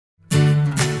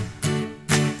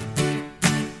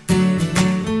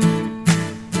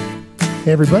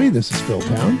Hey, everybody, this is Phil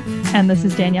Town. And this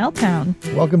is Danielle Town.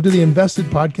 Welcome to the Invested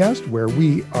Podcast, where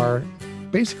we are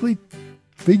basically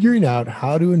figuring out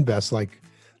how to invest like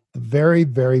the very,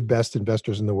 very best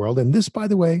investors in the world. And this, by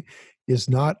the way, is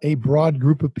not a broad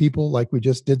group of people like we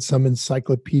just did some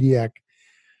encyclopedic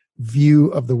view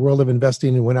of the world of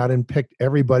investing and went out and picked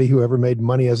everybody who ever made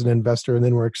money as an investor. And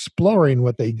then we're exploring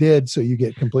what they did so you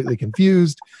get completely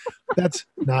confused. That's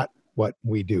not what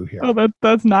we do here. Oh,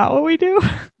 that's not what we do?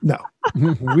 No,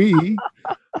 we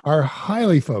are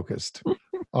highly focused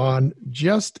on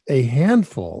just a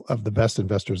handful of the best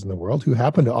investors in the world who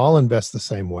happen to all invest the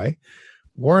same way.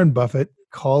 Warren Buffett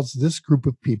calls this group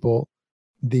of people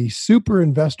the super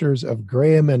investors of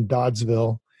Graham and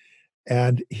Doddsville.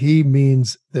 And he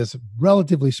means this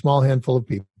relatively small handful of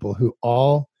people who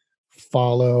all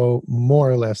follow more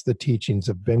or less the teachings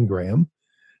of Ben Graham.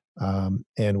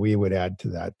 And we would add to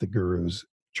that the gurus,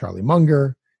 Charlie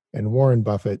Munger and Warren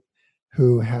Buffett,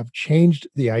 who have changed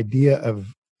the idea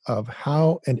of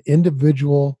how an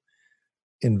individual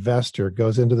investor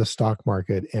goes into the stock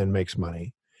market and makes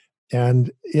money.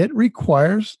 And it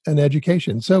requires an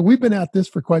education. So we've been at this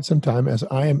for quite some time as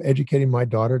I am educating my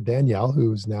daughter, Danielle,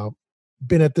 who's now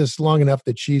been at this long enough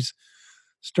that she's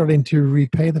starting to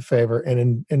repay the favor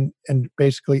and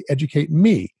basically educate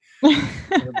me on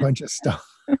a bunch of stuff.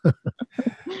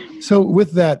 So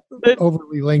with that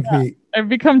overly lengthy, I've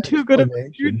become too good at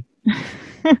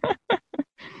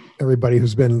everybody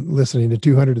who's been listening to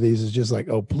 200 of these is just like,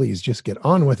 oh, please just get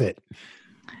on with it.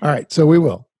 All right. So we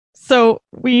will. So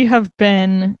we have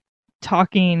been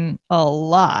talking a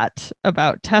lot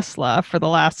about Tesla for the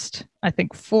last, I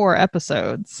think, 4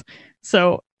 episodes.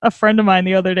 So a friend of mine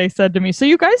the other day said to me, so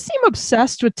you guys seem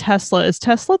obsessed with Tesla. Is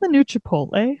Tesla the new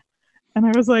Chipotle? And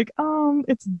I was like,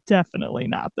 it's definitely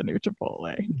not the new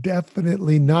Chipotle.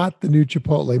 Definitely not the new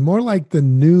Chipotle. More like the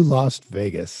new Las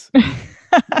Vegas.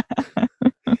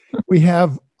 We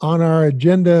have on our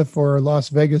agenda for Las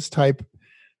Vegas type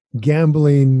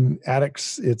gambling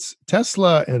addicts, it's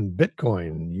Tesla and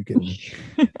Bitcoin. You can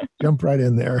jump right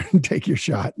in there and take your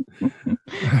shot.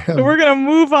 So we're going to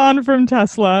move on from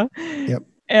Tesla. Yep.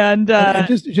 And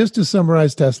just to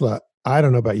summarize Tesla, I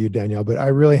don't know about you, Danielle, but I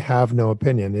really have no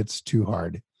opinion. It's too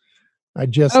hard. I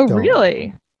just don't.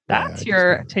 Really? That's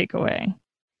your takeaway.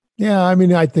 Yeah, I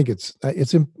mean, I think it's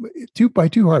too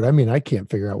hard. I mean, I can't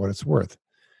figure out what it's worth.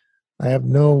 I have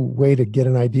no way to get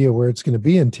an idea where it's going to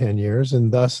be in 10 years,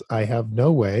 and thus I have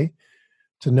no way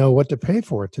to know what to pay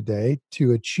for it today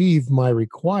to achieve my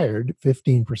required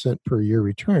 15% per year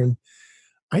return.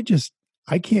 I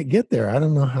can't get there. I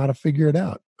don't know how to figure it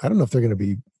out. I don't know if they're going to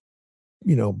be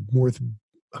worth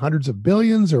hundreds of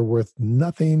billions or worth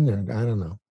nothing, or I don't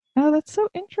know. Oh, that's so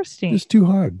interesting. It's too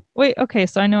hard. Wait, okay.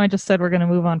 So I know I just said we're going to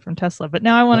move on from Tesla, but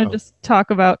now I want to just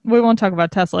we won't talk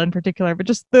about Tesla in particular, but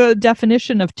just the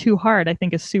definition of too hard, I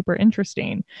think is super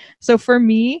interesting. So for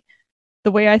me,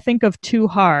 the way I think of too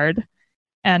hard,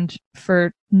 and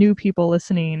for new people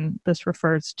listening, this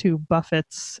refers to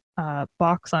Buffett's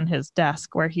box on his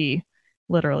desk where he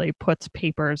literally puts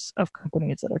papers of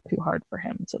companies that are too hard for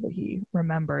him so that he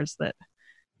remembers that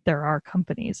there are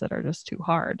companies that are just too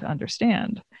hard to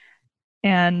understand.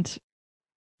 And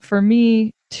for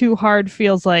me, too hard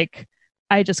feels like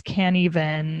I just can't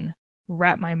even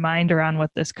wrap my mind around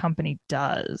what this company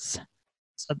does.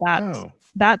 So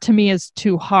that to me is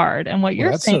too hard. And what you're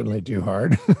that's saying, certainly too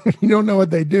hard. You don't know what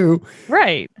they do.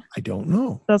 Right. I don't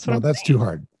know. That's what that's too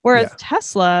hard. Whereas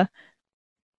Tesla,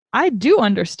 I do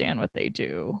understand what they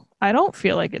do. I don't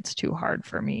feel like it's too hard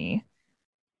for me.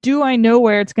 Do I know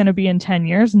where it's going to be in 10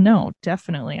 years? No,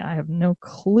 definitely. I have no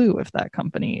clue if that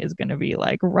company is going to be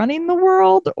like running the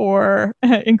world or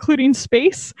including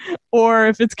space, or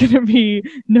if it's going to be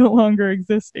no longer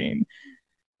existing.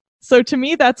 So to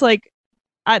me, that's like,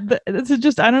 this is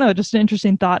just, I don't know, just an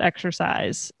interesting thought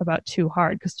exercise about too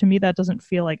hard. Because to me, that doesn't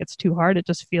feel like it's too hard. It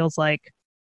just feels like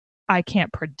I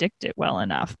can't predict it well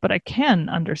enough, but I can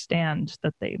understand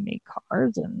that they make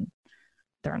cars and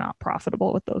they're not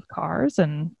profitable with those cars,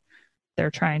 and they're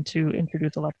trying to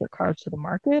introduce electric cars to the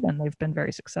market, and they've been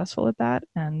very successful at that.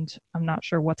 And I'm not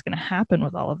sure what's going to happen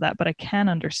with all of that, but I can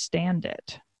understand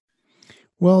it.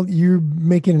 Well, you're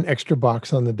making an extra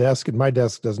box on the desk, and my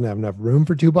desk doesn't have enough room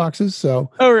for 2 boxes. So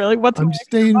oh, really? I'm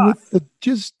staying with the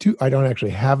just 2. I don't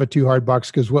actually have a too hard box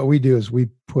because what we do is we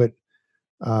put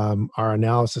our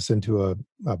analysis into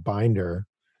a binder,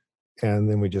 and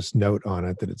then we just note on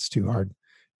it that it's too hard.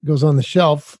 It goes on the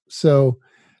shelf. So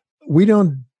we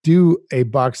don't do a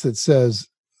box that says,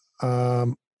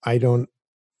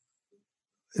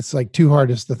 it's like too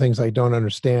hard is the things I don't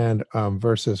understand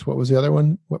versus what was the other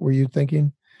one? What were you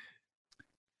thinking?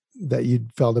 that you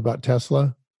felt about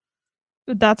Tesla?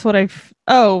 That's what I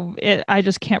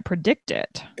just can't predict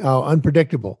it. Oh,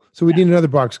 unpredictable. So we need another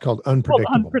box called Well,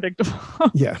 unpredictable.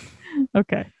 unpredictable. Yeah.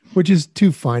 Okay. Which is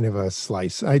too fine of a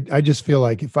slice. I just feel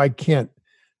like if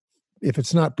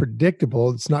it's not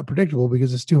predictable, it's not predictable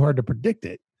because it's too hard to predict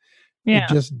it. It Yeah.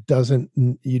 just doesn't,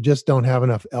 you just don't have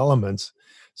enough elements.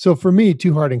 So for me,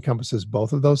 too hard encompasses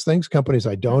both of those things, companies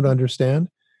I don't understand.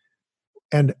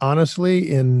 And honestly,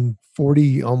 in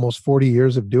almost 40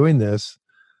 years of doing this,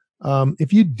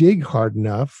 if you dig hard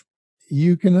enough,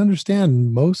 you can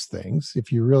understand most things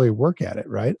if you really work at it,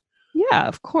 right? Yeah,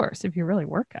 of course, if you really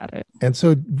work at it. And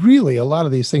so, really, a lot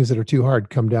of these things that are too hard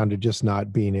come down to just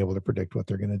not being able to predict what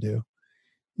they're going to do.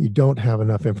 You don't have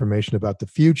enough information about the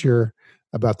future,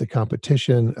 about the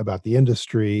competition, about the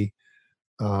industry,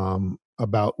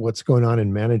 about what's going on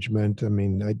in management. I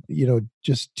mean,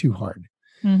 just too hard.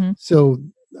 Mm-hmm. So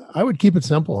I would keep it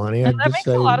simple, honey. And I'd that just makes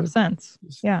say, a lot of sense.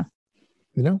 Yeah.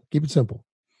 Keep it simple.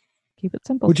 Keep it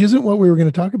simple. Which isn't what we were going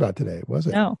to talk about today, was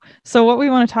it? No. So what we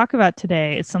want to talk about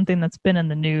today is something that's been in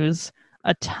the news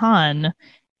a ton.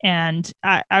 And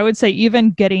I would say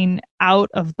even getting out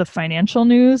of the financial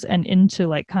news and into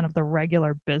like kind of the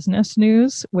regular business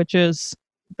news, which is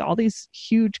all these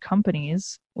huge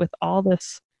companies with all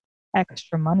this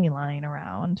extra money lying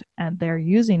around, and they're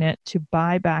using it to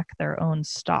buy back their own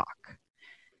stock.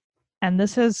 And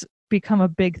this has become a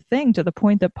big thing to the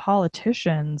point that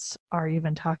politicians are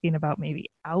even talking about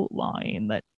maybe outlawing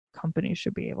that companies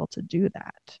should be able to do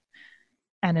that.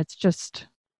 And it's just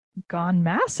gone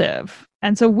massive.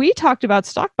 And so we talked about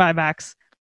stock buybacks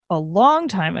a long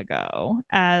time ago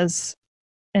as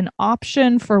an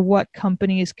option for what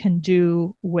companies can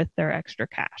do with their extra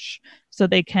cash. So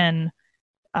they can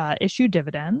issue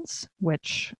dividends,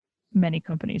 which many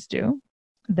companies do.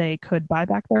 They could buy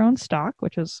back their own stock,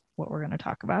 which is what we're going to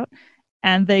talk about.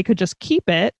 And they could just keep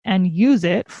it and use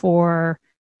it for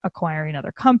acquiring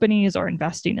other companies or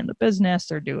investing in the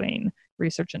business or doing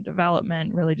research and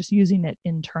development, really just using it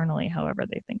internally however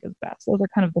they think is best. Those are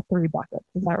kind of the three buckets.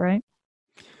 Is that right?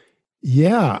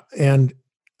 Yeah. And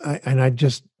I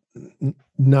just,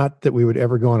 not that we would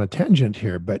ever go on a tangent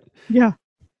here, but yeah,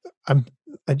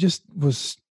 I just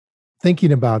was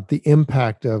thinking about the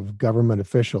impact of government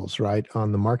officials, right,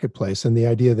 on the marketplace, and the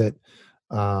idea that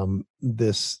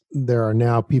there are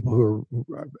now people who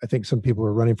are, I think some people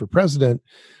are running for president,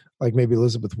 like maybe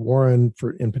Elizabeth Warren,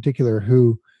 in particular,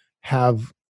 who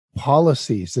have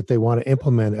policies that they want to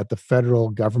implement at the federal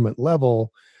government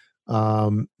level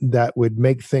that would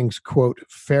make things, quote,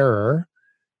 fairer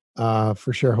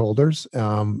for shareholders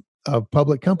of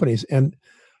public companies. And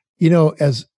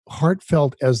as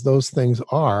heartfelt as those things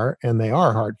are, and they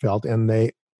are heartfelt and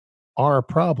they are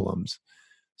problems,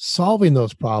 solving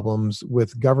those problems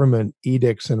with government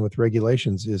edicts and with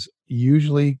regulations is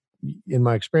usually, in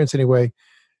my experience anyway,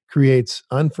 creates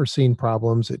unforeseen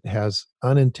problems. It has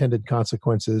unintended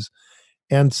consequences.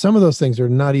 And some of those things are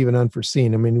not even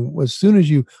unforeseen. I mean, as soon as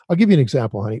I'll give you an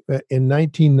example, honey. In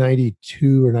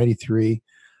 1992 or 93,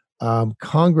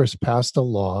 Congress passed a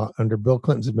law under Bill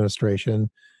Clinton's administration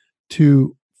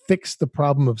to fix the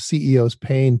problem of CEOs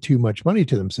paying too much money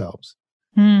to themselves.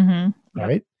 Mm-hmm. Yep.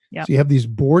 Right? Yep. So you have these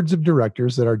boards of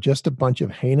directors that are just a bunch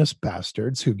of heinous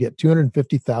bastards who get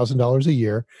 $250,000 a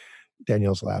year.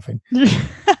 Danielle's laughing.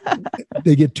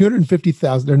 They get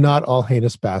 $250,000. They're not all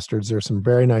heinous bastards. There's some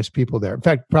very nice people there. In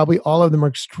fact, probably all of them are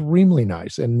extremely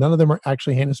nice, and none of them are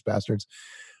actually heinous bastards.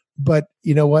 But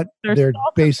you know what? They're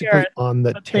basically on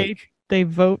the take. They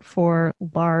vote for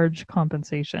large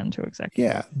compensation to executives.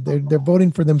 Yeah, they're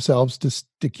voting for themselves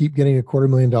to keep getting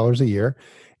 $250,000 a year,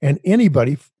 and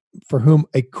anybody for whom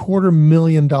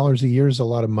 $250,000 a year is a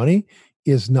lot of money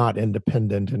is not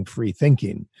independent and free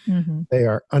thinking. Mm-hmm. They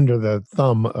are under the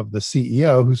thumb of the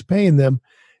CEO who's paying them,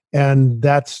 and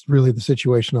that's really the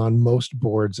situation on most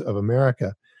boards of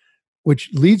America.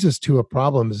 Which leads us to a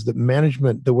problem is that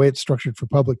management, the way it's structured for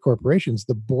public corporations,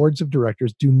 the boards of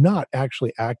directors do not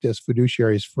actually act as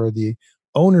fiduciaries for the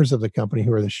owners of the company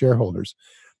who are the shareholders.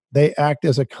 They act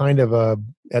as a kind of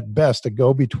at best, a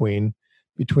go-between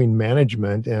between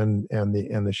management and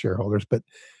the shareholders. But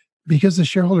because the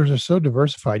shareholders are so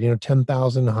diversified,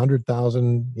 10,000,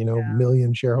 100,000,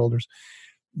 million shareholders,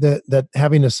 that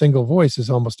having a single voice is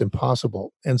almost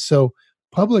impossible. And so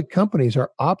public companies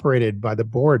are operated by the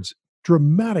boards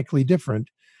dramatically different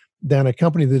than a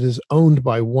company that is owned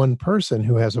by one person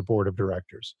who has a board of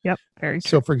directors. Yep, very true.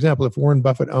 So, for example, if Warren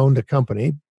Buffett owned a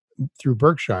company through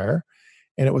Berkshire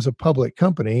and it was a public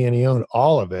company and he owned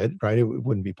all of it, right? It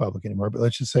wouldn't be public anymore, but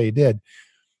let's just say he did.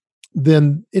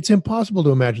 Then it's impossible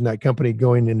to imagine that company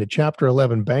going into Chapter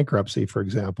 11 bankruptcy, for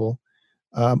example,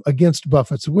 against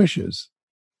Buffett's wishes,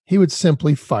 he would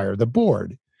simply fire the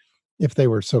board if they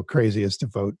were so crazy as to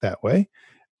vote that way.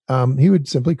 He would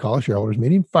simply call a shareholders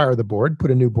meeting, fire the board,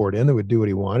 put a new board in that would do what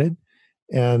he wanted,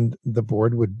 and the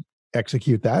board would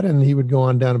execute that, and he would go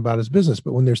on down about his business.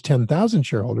 But when there's 10,000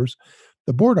 shareholders,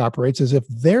 the board operates as if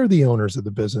they're the owners of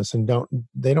the business and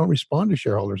they don't respond to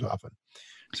shareholders often.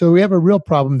 So we have a real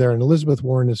problem there, and Elizabeth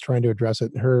Warren is trying to address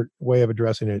it. Her way of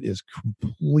addressing it is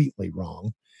completely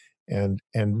wrong and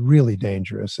really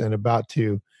dangerous, and about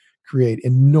to create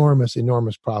enormous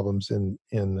problems in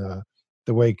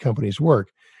the way companies work.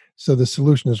 So the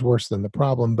solution is worse than the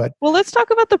problem. But well, let's talk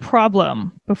about the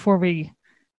problem before we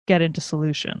get into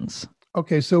solutions.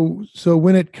 Okay, so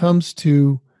when it comes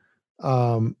to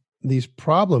these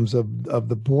problems of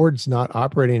the boards not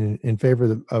operating in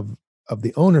favor of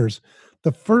the owners,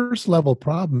 the first level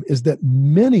problem is that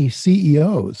many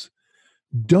CEOs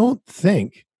don't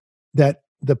think that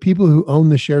the people who own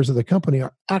the shares of the company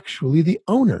are actually the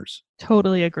owners.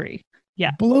 Totally agree.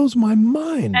 Yeah. Blows my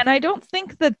mind. And I don't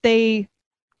think that they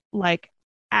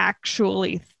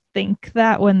actually think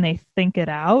that when they think it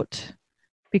out,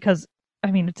 because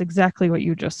I mean, it's exactly what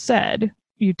you just said.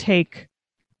 You take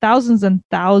thousands and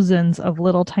thousands of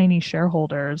little tiny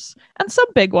shareholders and some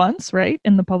big ones, right?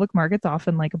 In the public markets,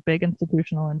 often like a big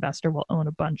institutional investor will own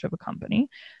a bunch of a company,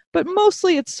 but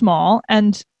mostly it's small,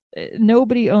 and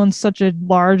nobody owns such a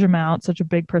large amount, such a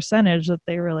big percentage that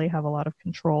they really have a lot of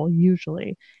control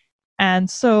usually. And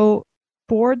so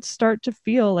boards start to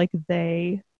feel like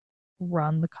they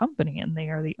run the company and they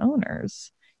are the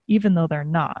owners, even though they're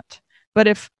not. But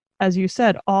if, as you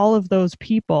said, all of those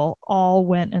people all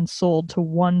went and sold to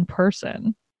one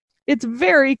person, it's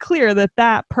very clear that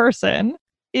that person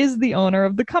is the owner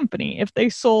of the company. If they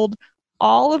sold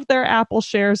all of their Apple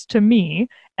shares to me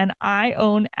and I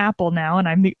own Apple now and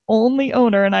I'm the only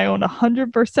owner and I own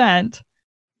 100%,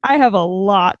 I have a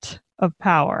lot of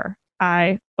power.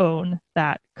 I own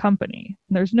that company.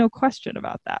 There's no question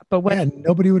about that. But when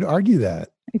nobody would argue that.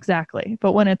 Exactly.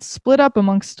 But when it's split up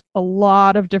amongst a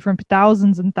lot of different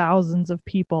thousands and thousands of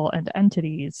people and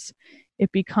entities,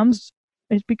 it becomes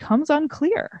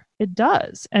unclear. It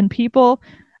does. And people,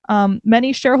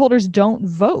 many shareholders don't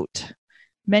vote.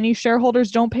 Many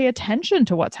shareholders don't pay attention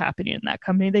to what's happening in that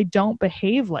company. They don't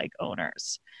behave like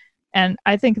owners. And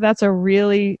I think that's a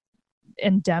really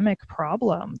endemic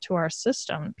problem to our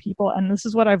system. People, and this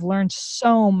is what I've learned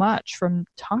so much from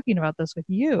talking about this with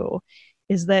you,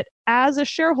 is that as a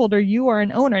shareholder, you are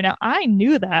an owner. Now, I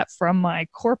knew that from my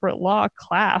corporate law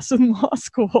class in law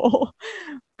school,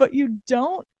 but you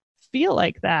don't feel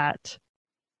like that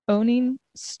owning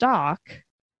stock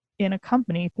in a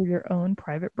company through your own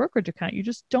private brokerage account. You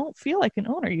just don't feel like an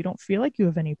owner. You don't feel like you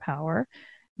have any power.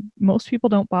 Most people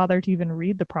don't bother to even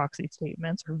read the proxy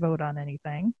statements or vote on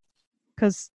anything,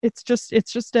 because it's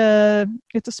a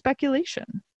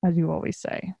speculation, as you always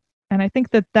say. And I think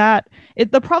that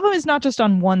the problem is not just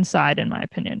on one side, in my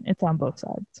opinion. It's on both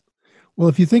sides. Well,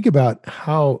 if you think about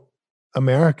how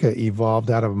America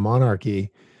evolved out of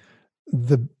monarchy,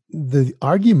 the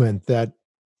argument that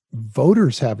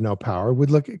voters have no power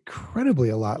would look incredibly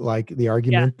a lot like the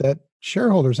argument that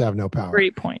shareholders have no power.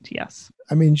 Great point. Yes.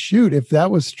 I mean, shoot, if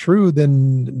that was true,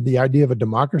 then the idea of a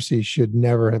democracy should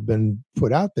never have been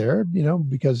put out there,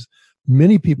 because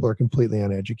many people are completely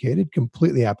uneducated,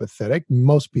 completely apathetic.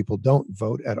 Most people don't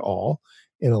vote at all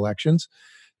in elections.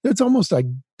 It's almost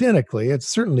identically, it's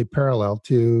certainly parallel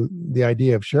to the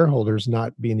idea of shareholders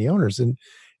not being the owners. And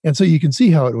so you can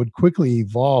see how it would quickly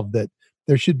evolve that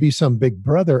there should be some big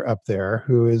brother up there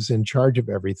who is in charge of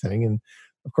everything. And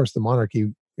of course, the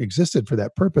monarchy existed for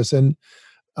that purpose. And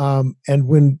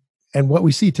what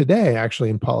we see today actually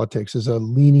in politics is a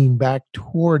leaning back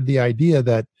toward the idea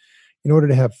that in order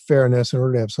to have fairness, in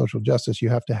order to have social justice, you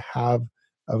have to have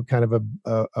a kind of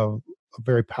a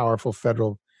very powerful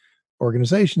federal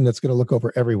organization that's going to look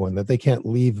over everyone, that they can't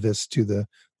leave this to the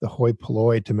hoi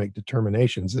polloi to make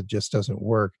determinations. It just doesn't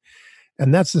work.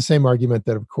 And that's the same argument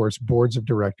that, of course, boards of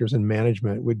directors and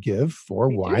management would give for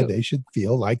why they should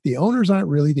feel like the owners aren't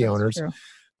really the owners. True.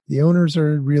 The owners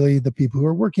are really the people who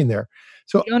are working there.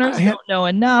 So the owners don't know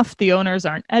enough. The owners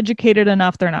aren't educated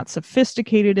enough. They're not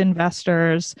sophisticated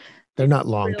investors. They're not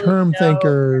long-term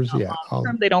thinkers.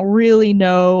 Long-term. They don't really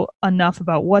know enough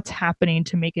about what's happening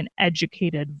to make an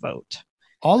educated vote.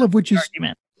 All of which is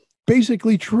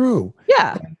basically true.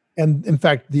 Yeah. And in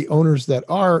fact, the owners that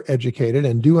are educated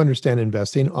and do understand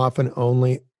investing often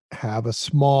only have a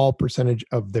small percentage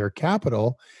of their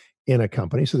capital in a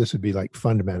company. So this would be like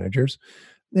fund managers.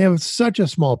 They have such a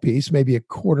small piece, maybe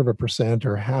 0.25%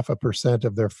 or 0.5%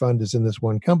 of their fund is in this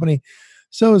one company.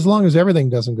 So as long as everything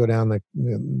doesn't go down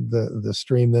the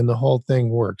stream, then the whole thing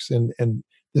works. And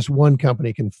this one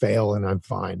company can fail and I'm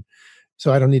fine.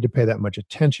 So I don't need to pay that much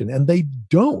attention. And they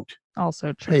don't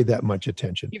Also true. pay that much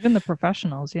attention. Even the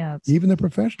professionals, yeah. Even the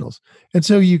professionals. And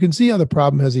so you can see how the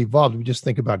problem has evolved. We just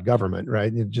think about government,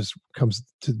 right? It just comes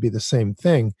to be the same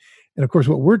thing. And of course,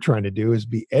 what we're trying to do is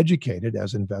be educated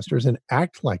as investors and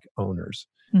act like owners,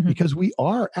 because we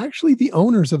are actually the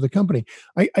owners of the company.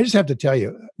 I just have to tell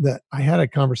you that I had a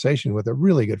conversation with a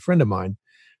really good friend of mine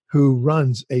who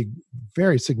runs a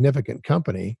very significant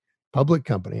company, public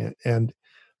company. And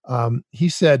he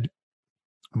said,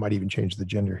 I might even change the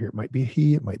gender here. It might be a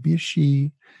he, it might be a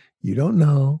she. You don't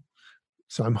know.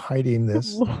 So I'm hiding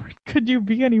this. Lord, could you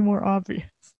be any more obvious?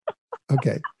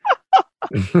 Okay.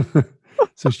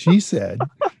 So she said,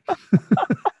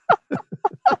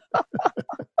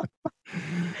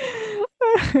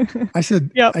 I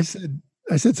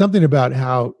said something about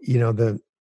how,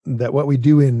 that what we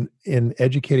do in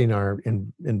educating our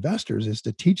investors is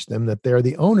to teach them that they're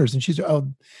the owners. And she said,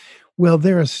 oh, well,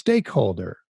 they're a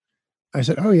stakeholder. I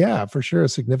said, oh yeah, for sure, a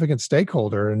significant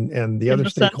stakeholder, and the other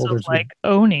stakeholders like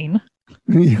owning.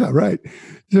 Yeah, right.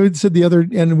 So it said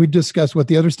and we discussed what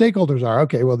the other stakeholders are.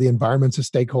 Okay, well, the environment's a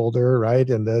stakeholder, right?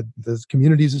 And the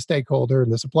community's a stakeholder,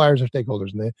 and the suppliers are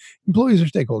stakeholders, and the employees are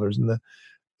stakeholders, and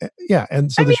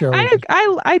and so the shareholders.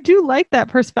 I do like that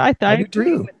perspective. I agree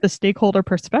too. with the stakeholder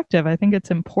perspective. I think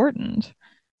it's important.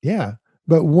 Yeah,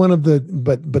 but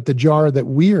but the jar that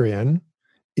we're in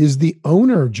is the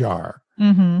owner jar.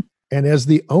 And as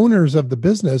the owners of the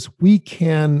business, we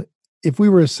can, if we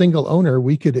were a single owner,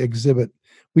 we could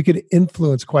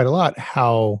influence quite a lot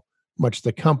how much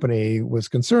the company was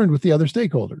concerned with the other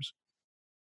stakeholders.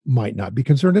 Might not be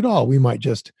concerned at all. We might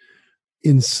just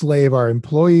enslave our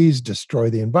employees, destroy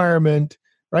the environment,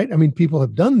 right? I mean, people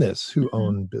have done this who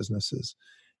own businesses,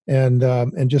 and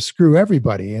just screw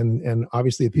everybody. And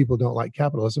obviously, if people don't like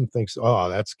capitalism, thinks, oh,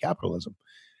 that's capitalism,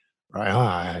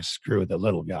 right? Screw the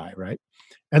little guy, right?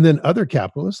 And then other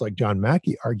capitalists like John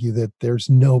Mackey argue that there's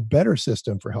no better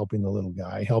system for helping the little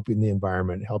guy, helping the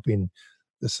environment, helping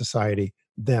the society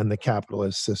than the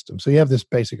capitalist system. So you have this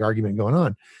basic argument going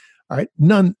on. All right.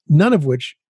 None of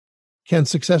which can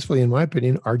successfully, in my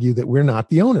opinion, argue that we're not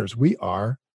the owners. We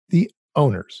are the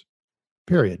owners,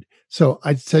 period. So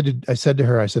I said to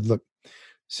her, I said, look,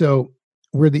 so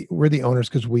we're the owners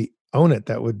because we own it.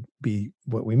 That would be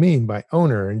what we mean by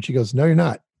owner. And she goes, no, you're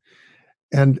not.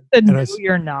 And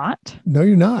you're not. No,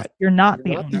 you're not. You're not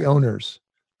the owners.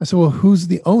 I said, well, who's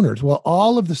the owners? Well,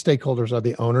 all of the stakeholders are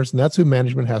the owners, and that's who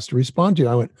management has to respond to.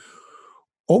 I went,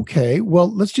 okay, well,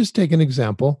 let's just take an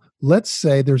example. Let's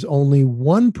say there's only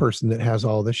one person that has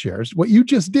all the shares. What you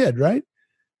just did, right?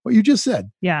 What you just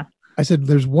said. Yeah. I said,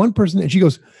 there's one person, and she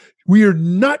goes, we are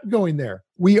not going there.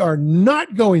 We are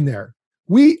not going there.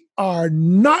 We are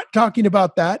not talking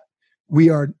about that.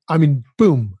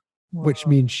 Boom. Whoa. Which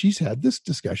means she's had this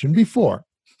discussion before.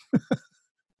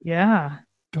 Yeah.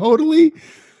 Totally.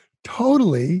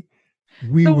 Let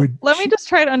me just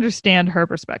try to understand her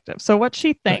perspective. So what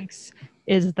she thinks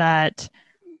is that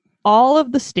all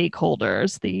of the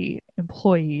stakeholders, the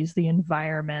employees, the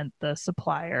environment, the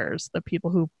suppliers, the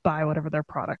people who buy whatever their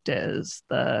product is,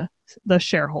 the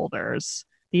shareholders,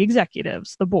 the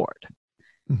executives, the board,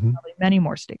 probably many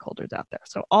more stakeholders out there.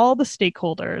 So all the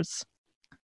stakeholders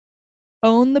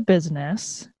own the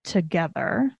business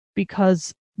together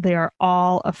because they are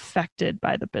all affected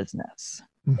by the business.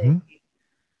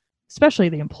 Especially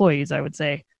the employees, I would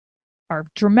say, are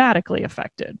dramatically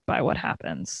affected by what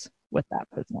happens with that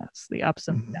business, the ups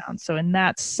and downs. So in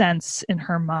that sense, in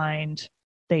her mind,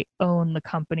 they own the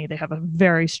company. They have a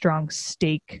very strong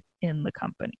stake in the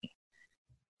company.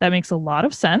 That makes a lot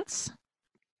of sense.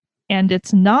 And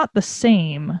it's not the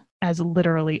same as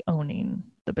literally owning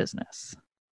the business.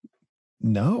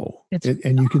 No.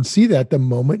 And you can see that the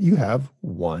moment you have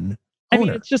one owner. I mean,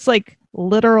 it's just like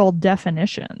literal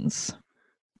definitions.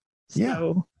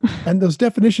 So. Yeah. And those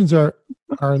definitions are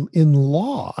in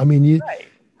law. I mean,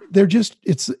 they're just,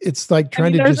 it's like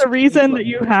trying to there's a reason that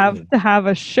you have to have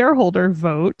a shareholder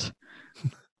vote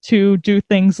to do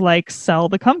things like sell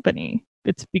the company.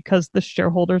 It's because the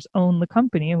shareholders own the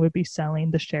company and would be selling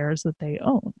the shares that they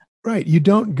own. Right. You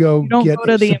don't go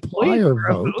to the supplier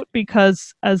vote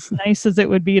because as nice as it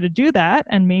would be to do that,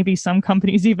 and maybe some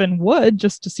companies even would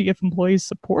just to see if employees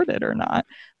support it or not,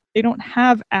 they don't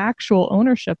have actual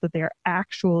ownership that they are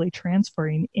actually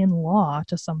transferring in law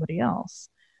to somebody else.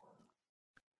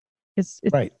 It's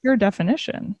right. Your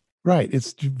definition. Right.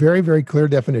 It's very, very clear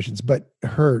definitions. But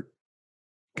her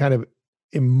kind of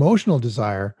emotional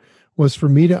desire was for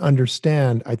me to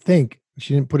understand. I think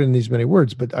she didn't put it in these many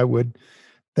words, but I would.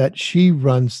 that she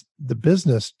runs the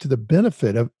business to the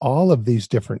benefit of all of these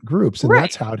different groups. And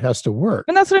that's how it has to work.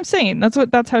 And that's what I'm saying.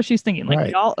 That's how she's thinking. Like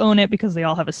they all own it because they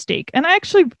all have a stake. And I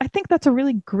think that's a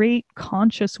really great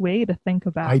conscious way to think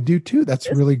about. I do too. That's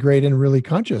really great and really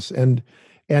conscious. And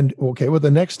okay, well,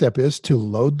 the next step is to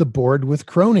load the board with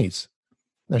cronies.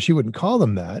 Now she wouldn't call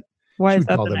them that. Why she is would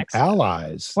that call the them next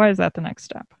allies. Step? Why is that the next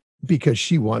step? Because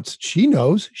she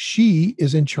knows she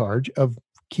is in charge of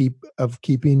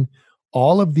keeping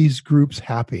all of these groups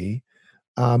happy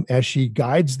as she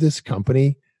guides this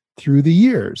company through the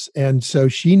years. And so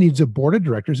she needs a board of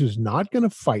directors who's not going to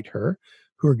fight her,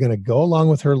 who are going to go along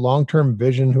with her long-term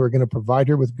vision, who are going to provide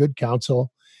her with good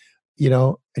counsel. She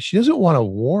doesn't want a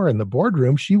war in the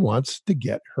boardroom. She wants to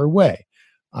get her way.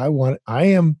 I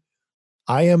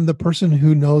am the person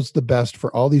who knows the best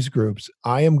for all these groups.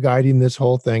 I am guiding this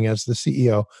whole thing as the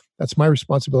CEO. That's my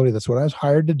responsibility. That's what I was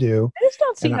hired to do. I just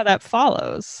don't see how that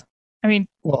follows. I mean,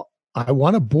 well, I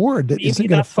want a board that isn't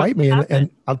going to fight me. And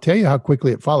I'll tell you how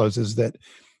quickly it follows is that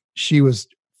she was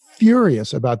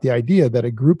furious about the idea that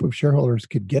a group of shareholders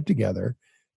could get together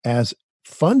as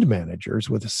fund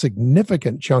managers with a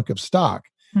significant chunk of stock,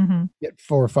 get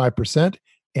 4 or 5%,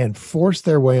 and force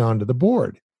their way onto the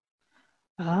board.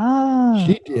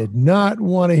 She did not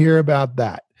want to hear about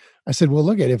that. I said, well,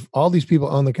 look if all these people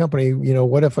own the company,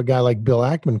 what if a guy like Bill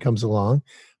Ackman comes along,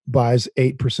 buys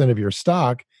 8% of your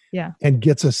stock, and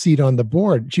gets a seat on the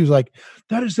board? She was like,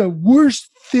 that is the worst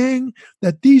thing,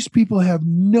 that these people have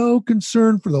no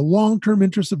concern for the long-term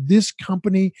interests of this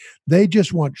company. They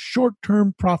just want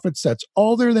short-term profits. That's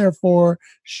all they're there for,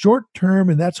 short-term,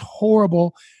 and that's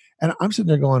horrible. And I'm sitting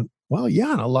there going, well,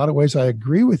 yeah, in a lot of ways, I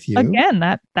agree with you. Again,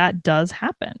 that does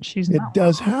happen. It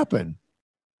does happen.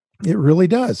 It really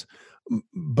does.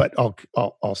 But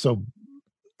also,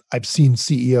 I've seen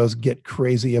CEOs get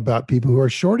crazy about people who are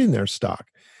shorting their stock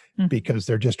because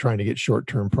they're just trying to get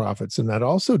short-term profits. And that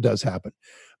also does happen.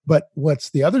 But what's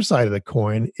the other side of the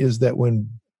coin is that when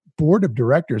board of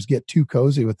directors get too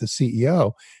cozy with the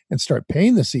CEO and start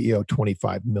paying the CEO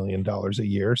 $25 million a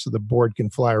year so the board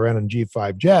can fly around in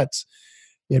G5 jets,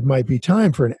 it might be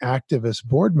time for an activist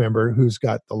board member who's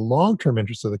got the long-term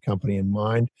interests of the company in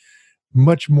mind,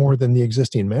 much more than the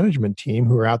existing management team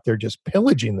who are out there just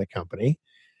pillaging the company.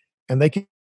 And they can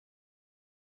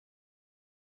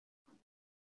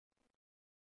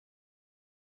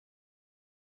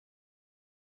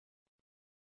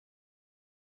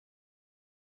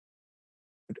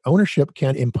ownership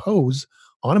can impose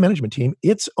on a management team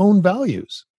its own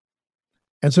values.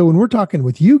 And so when we're talking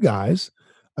with you guys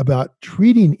about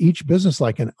treating each business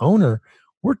like an owner,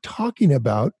 we're talking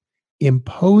about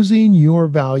imposing your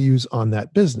values on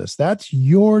that business. That's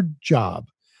your job.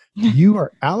 You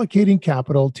are allocating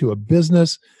capital to a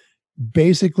business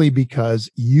basically because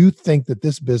you think that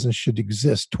this business should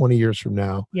exist 20 years from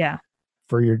now.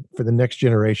 For the next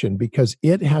generation, because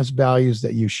it has values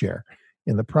that you share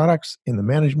in the products, in the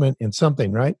management, in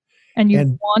something, right? And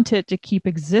you want it to keep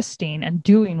existing and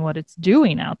doing what it's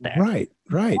doing out there. Right.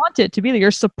 You want it to be that you're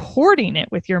supporting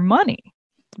it with your money.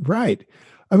 Right.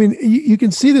 I mean, you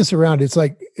can see this around. It's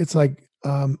like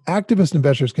activist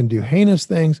investors can do heinous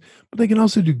things, but they can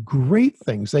also do great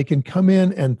things. They can come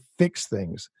in and fix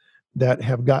things that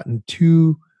have gotten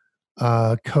too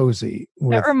cozy.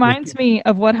 That reminds me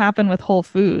of what happened with Whole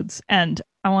Foods, and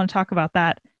I want to talk about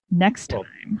that next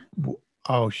time.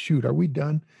 Oh, shoot. Are we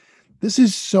done? This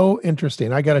is so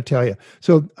interesting. I got to tell you.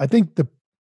 So I think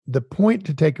the point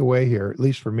to take away here, at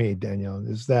least for me, Danielle,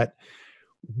 is that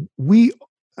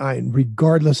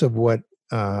regardless of what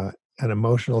an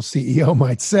emotional CEO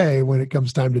might say when it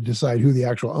comes time to decide who the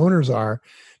actual owners are,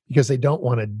 because they don't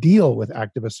want to deal with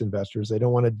activist investors. They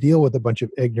don't want to deal with a bunch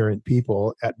of ignorant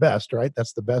people at best, right?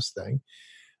 That's the best thing.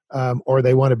 Or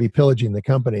they want to be pillaging the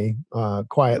company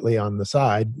quietly on the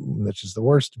side, which is the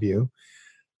worst view.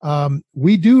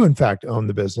 We do, in fact, own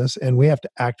the business, and we have to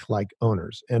act like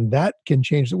owners, and that can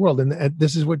change the world. And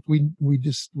this is what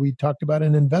we talked about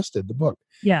in Invested, the book.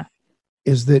 Yeah,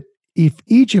 is that if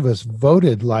each of us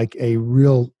voted like a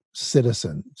real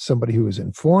citizen, somebody who is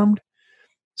informed,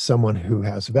 someone who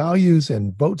has values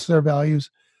and votes their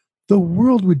values, the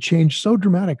world would change so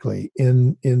dramatically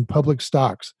in public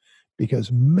stocks.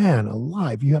 Because, man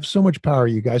alive, you have so much power,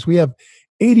 you guys. We have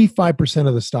 85%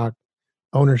 of the stock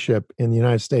ownership in the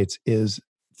United States is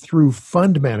through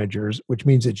fund managers, which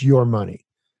means it's your money.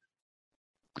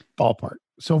 Ballpark.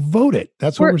 So vote it.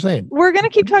 That's what we're saying. We're going to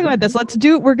keep talking about this.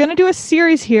 We're going to do a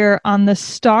series here on the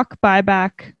stock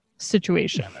buyback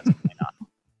situation that's going on.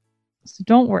 So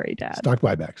don't worry, Dad. Stock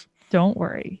buybacks. Don't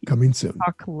worry. Coming soon.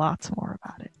 Talk lots more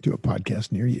about it. Do a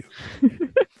podcast near you.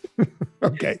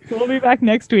 Okay. We'll be back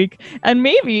next week. And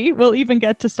maybe we'll even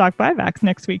get to stock buybacks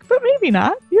next week, but maybe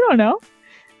not. You don't know.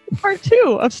 Part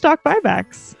 2 of stock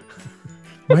buybacks.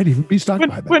 Might even be stock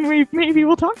buybacks. When maybe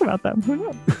we'll talk about them. Who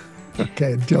knows?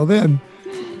 Okay. Until then,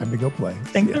 time to go play.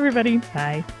 Thanks, everybody.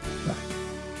 Bye. Bye.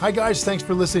 Hi, guys. Thanks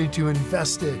for listening to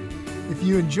Invested. If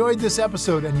you enjoyed this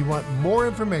episode and you want more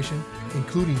information,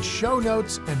 including show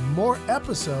notes and more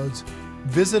episodes,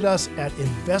 visit us at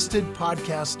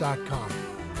investedpodcast.com.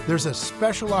 There's a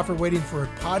special offer waiting for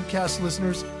podcast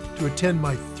listeners to attend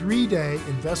my 3-day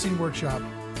investing workshop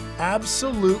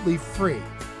absolutely free.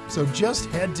 So just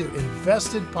head to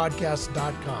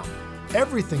investedpodcast.com.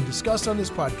 Everything discussed on this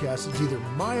podcast is either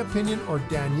my opinion or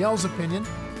Danielle's opinion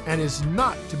and is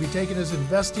not to be taken as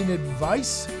investing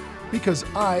advice because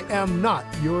I am not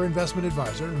your investment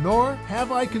advisor, nor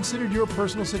have I considered your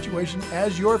personal situation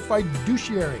as your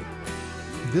fiduciary.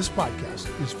 This podcast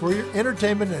is for your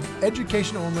entertainment and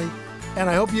education only, and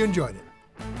I hope you enjoyed it.